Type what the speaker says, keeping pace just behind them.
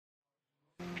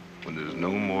When there's no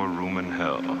more room in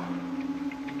hell,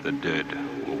 the dead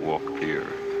will walk the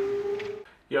earth.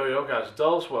 Yo guys,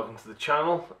 dolls, welcome to the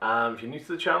channel. If you're new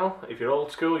to the channel, if you're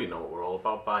old school, you know what we're all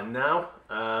about by now.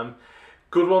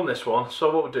 Good one, this one.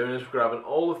 So what we're doing is we're grabbing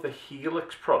all of the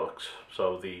Helix products,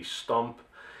 so the Stomp,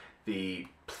 the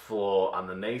Floor and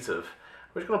the Native.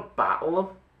 We're just going to battle them.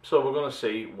 So we're going to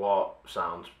see what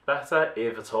sounds better,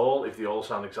 if at all, if they all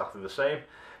sound exactly the same.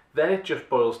 Then it just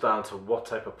boils down to what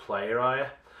type of player are you.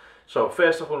 So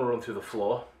first off, we'll run through the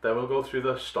Floor, then we'll go through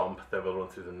the Stomp, then we'll run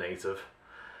through the Native.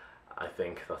 I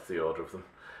think that's the order of them.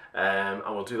 And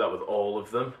we'll do that with all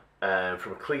of them,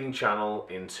 from a clean channel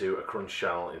into a crunch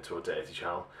channel into a dirty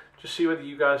channel. Just see whether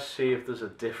you guys see if there's a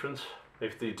difference.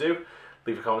 If you do,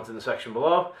 leave a comment in the section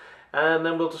below, and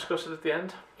then we'll discuss it at the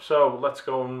end. So let's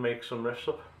go and make some riffs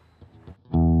up.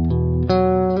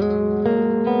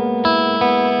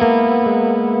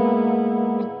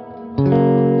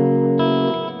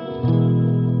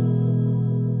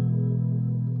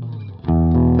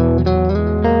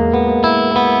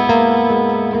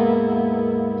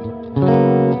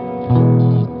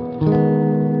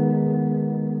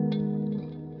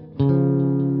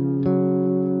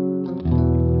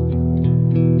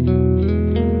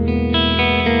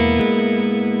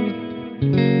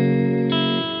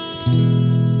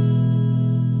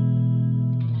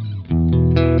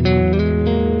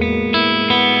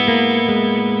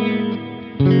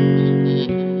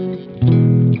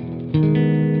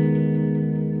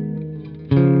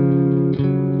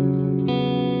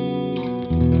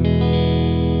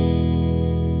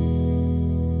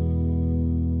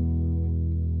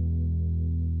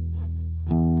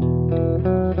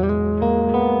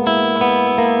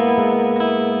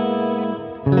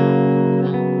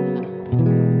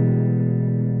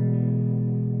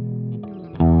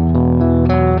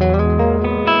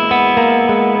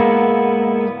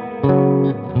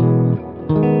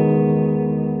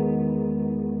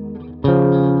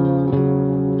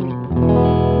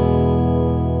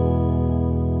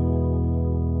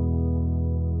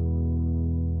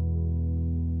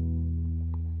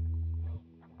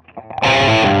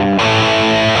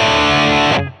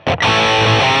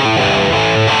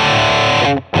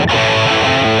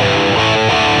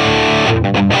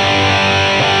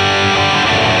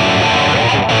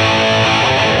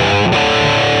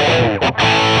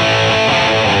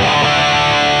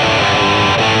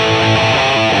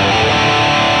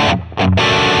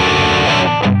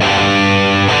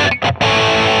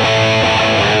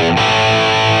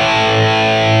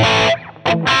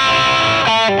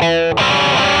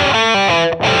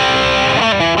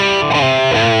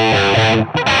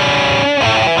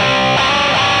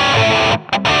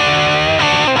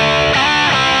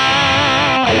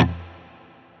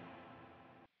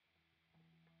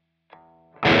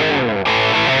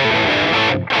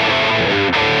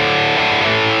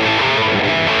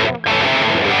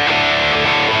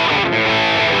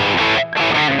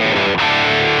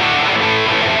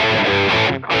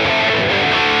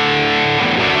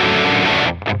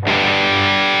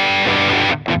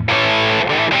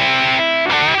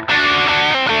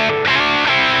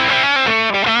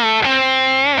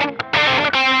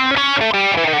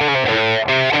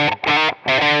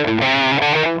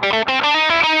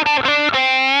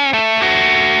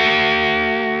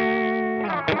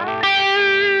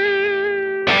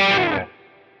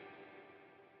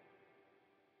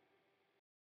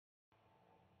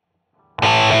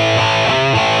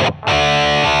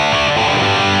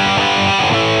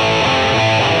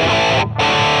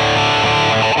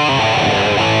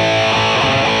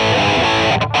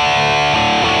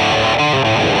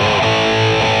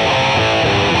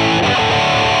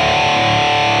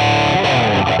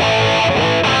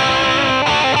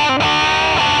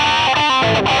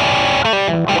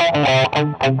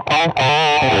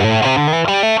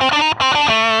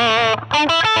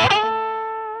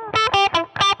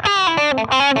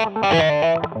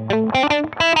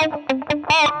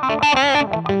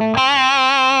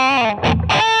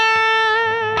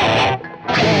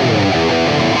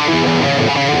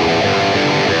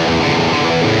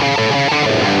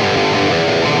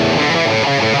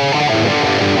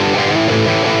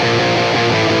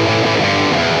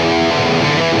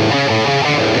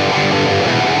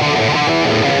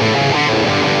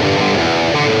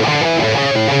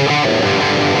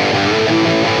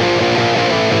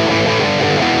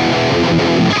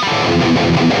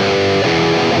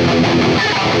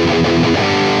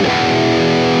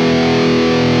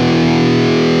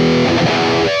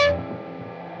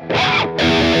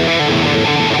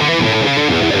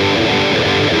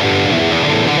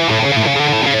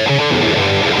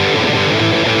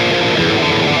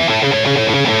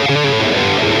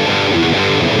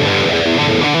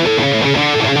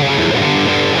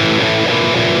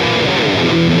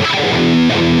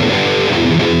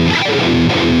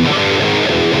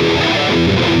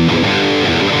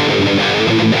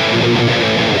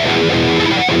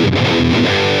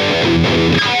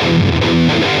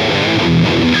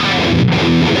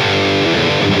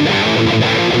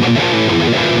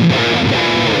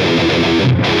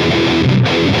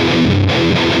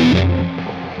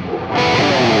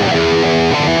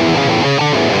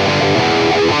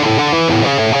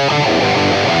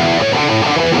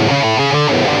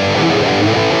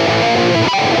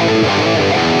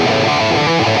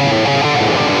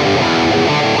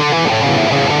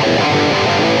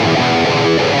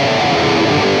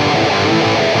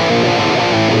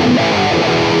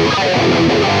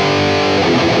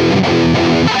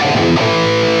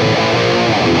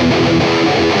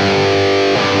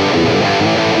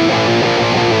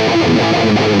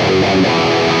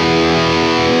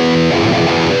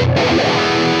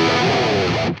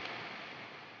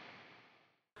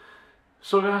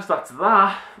 guys, that's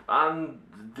that, and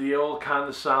they all kind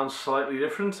of sound slightly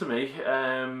different to me.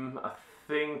 I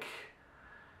think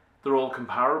they're all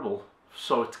comparable,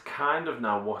 so it's kind of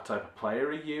now, what type of player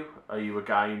are you? Are you a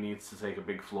guy who needs to take a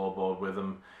big floorboard with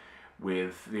him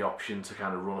with the option to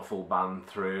kind of run a full band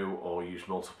through or use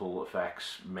multiple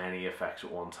effects, many effects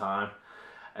at one time?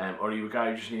 Or are you a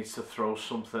guy who just needs to throw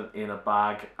something in a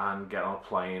bag and get on a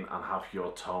plane and have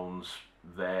your tones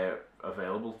there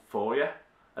available for you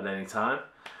at any time,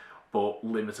 but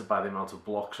limited by the amount of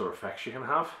blocks or effects you can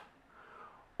have?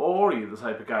 Or are you the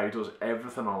type of guy who does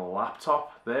everything on a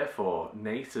laptop, therefore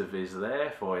Native is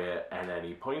there for you at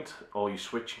any point? All your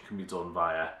switching can be done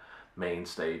via main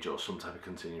stage or some type of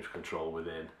continuous control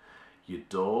within your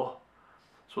DAW.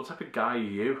 So what type of guy are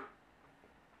you?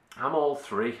 I'm all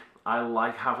three. I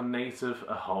like having Native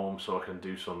at home so I can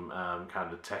do some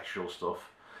kind of textural stuff.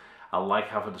 I like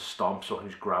having a stomp so I can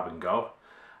just grab and go.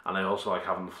 And I also like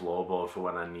having the floorboard for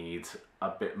when I need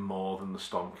a bit more than the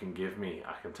stomp can give me.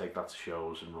 I can take that to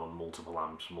shows and run multiple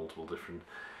amps, multiple different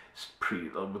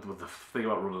with the thing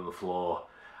about running the floor,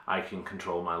 I can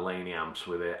control my laney amps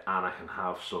with it, and I can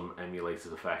have some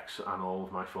emulated effects and all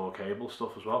of my 4 cable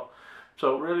stuff as well.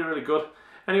 So really, really good.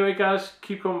 Anyway guys,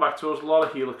 keep coming back to us. A lot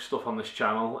of Helix stuff on this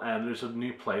channel, and there's a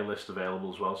new playlist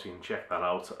available as well, so you can check that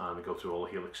out and go through all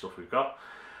the Helix stuff we've got.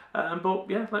 But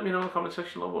yeah, let me know in the comment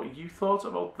section below what you thought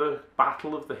about the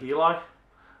Battle of the Heli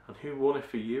and who won it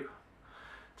for you.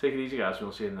 Take it easy guys, and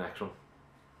we'll see you in the next one.